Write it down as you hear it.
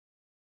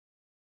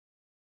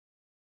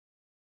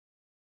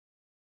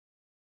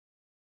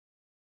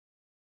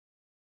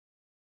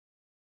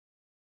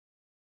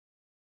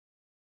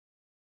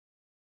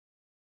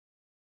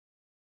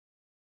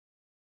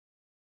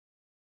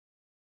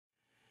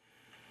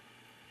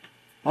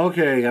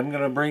Okay, I'm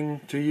going to bring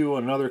to you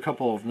another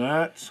couple of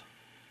knots.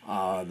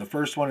 The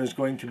first one is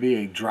going to be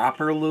a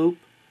dropper loop,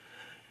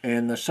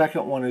 and the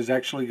second one is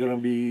actually going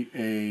to be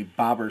a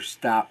bobber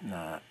stop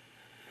knot.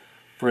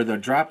 For the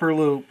dropper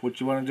loop, what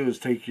you want to do is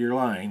take your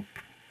line,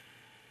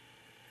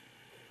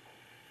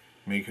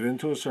 make it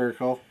into a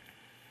circle.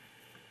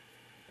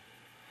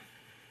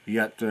 You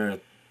got the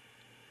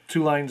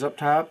two lines up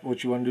top.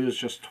 What you want to do is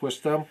just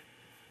twist them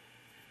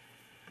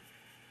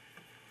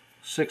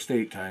 6 to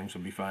 8 times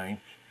will be fine.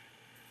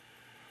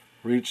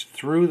 Reach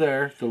through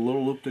there, the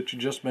little loop that you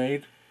just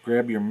made,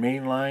 grab your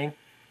main line,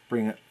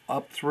 bring it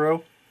up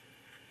through,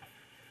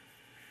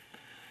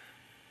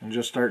 and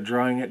just start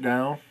drawing it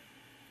down.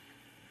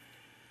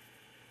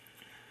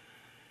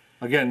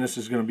 Again, this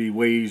is going to be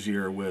way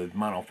easier with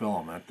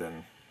monofilament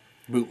than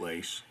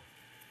bootlace.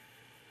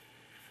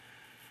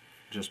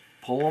 Just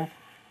pull them.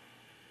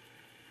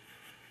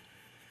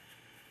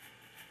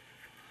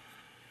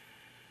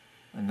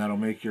 And that'll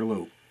make your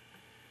loop.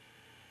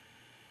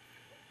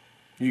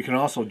 You can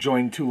also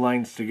join two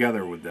lines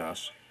together with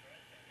this.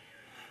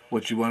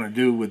 What you want to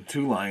do with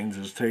two lines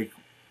is take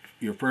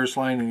your first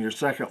line and your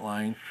second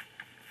line,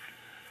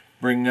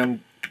 bring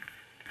them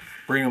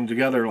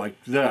together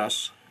like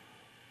this.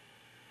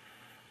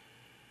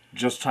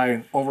 Just tie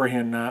an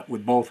overhand knot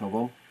with both of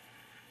them.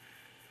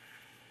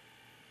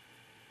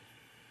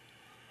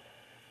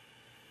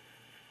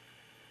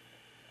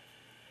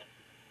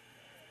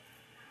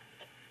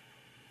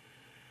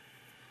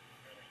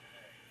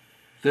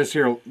 This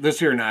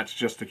here knot's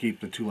just to keep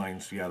the two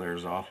lines together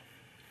is all.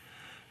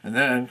 And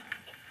then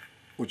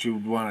what you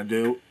would want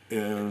to do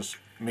is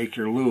make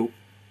your loop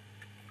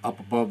up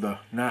above the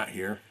knot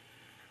here.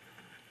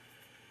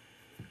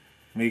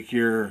 Make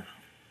your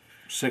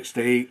 6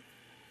 to 8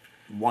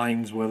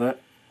 winds with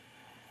it.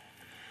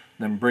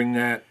 Then bring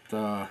that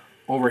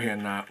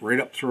overhand knot right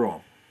up through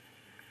them.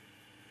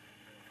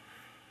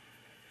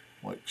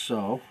 Like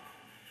so.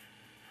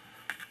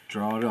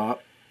 Draw it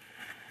up.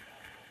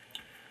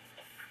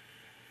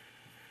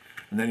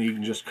 And then you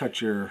can just cut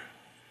your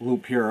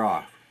loop here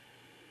off.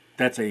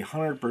 That's a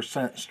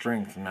 100%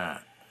 strength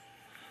knot.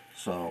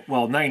 So,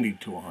 well, 90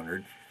 to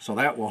 100. So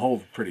that will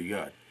hold pretty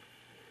good.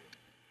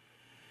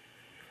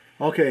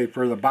 Okay,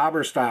 for the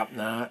bobber stop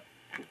knot,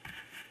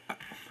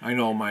 I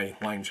know my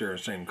lines here are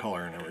the same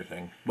color and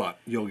everything, but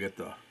you'll get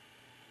the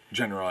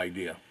general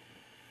idea.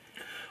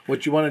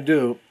 What you want to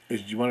do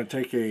is you want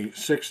to take a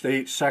 6 to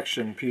 8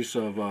 section piece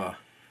of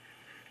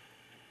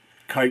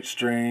kite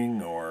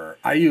string, or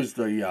I use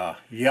the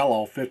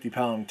yellow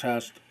 50-pound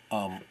test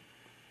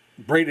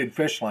braided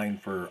fish line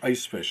for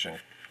ice fishing.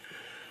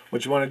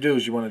 What you want to do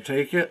is you want to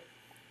take it,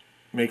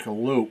 make a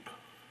loop,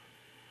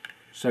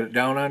 set it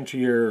down onto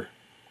your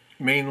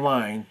main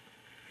line.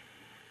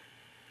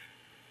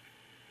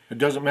 It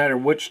doesn't matter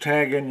which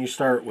tag end you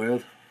start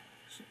with,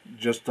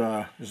 just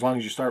as long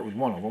as you start with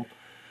one of them.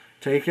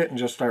 Take it and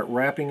just start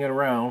wrapping it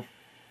around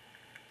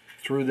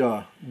through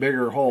the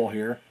bigger hole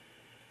here.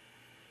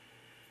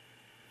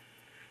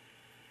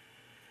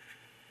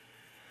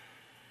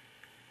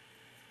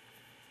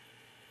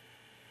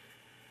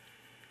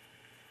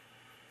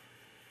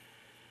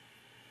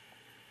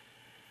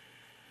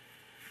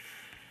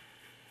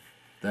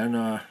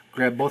 Then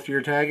grab both of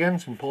your tag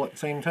ends and pull at the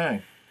same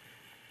time.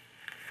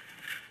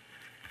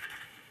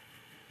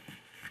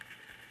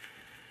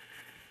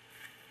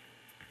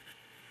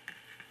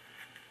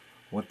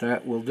 What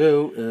that will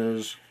do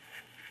is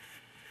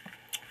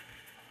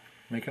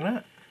make a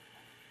knot.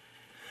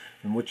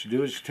 And what you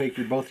do is you take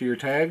both of your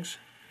tags,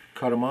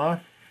 cut them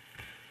off,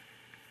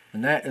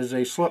 and that is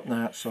a slip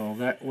knot, so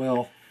that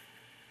will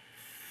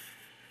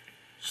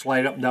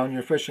slide up and down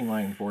your fishing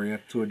line for you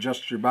to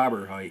adjust your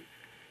bobber height.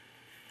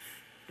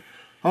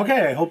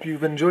 Okay, I hope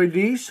you've enjoyed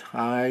these.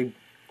 I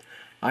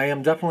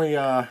am definitely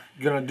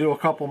going to do a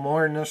couple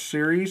more in this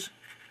series.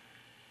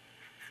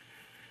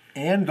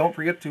 And don't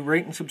forget to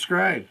rate and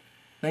subscribe.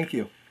 Thank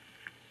you.